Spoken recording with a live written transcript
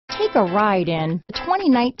Take a ride in the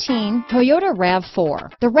 2019 Toyota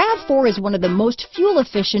RAV4. The RAV4 is one of the most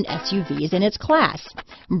fuel-efficient SUVs in its class.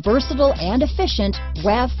 Versatile and efficient,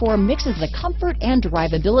 RAV4 mixes the comfort and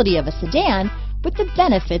drivability of a sedan with the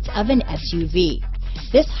benefits of an SUV.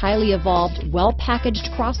 This highly evolved,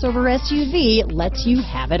 well-packaged crossover SUV lets you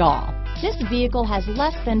have it all. This vehicle has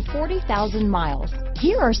less than 40,000 miles.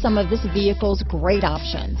 Here are some of this vehicle's great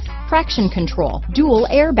options: traction control, dual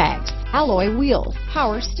airbags, alloy wheels,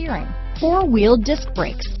 power steering, four-wheel disc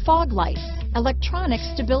brakes, fog lights, electronic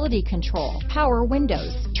stability control, power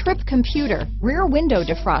windows, trip computer, rear window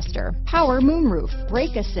defroster, power moonroof,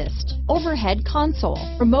 brake assist, overhead console,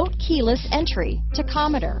 remote keyless entry,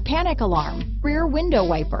 tachometer, panic alarm, rear window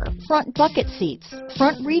wiper, front bucket seats,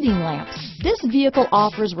 front reading lamps. This vehicle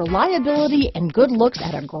offers reliability and good looks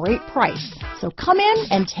at a great price. So come in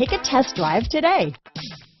and take a test drive today.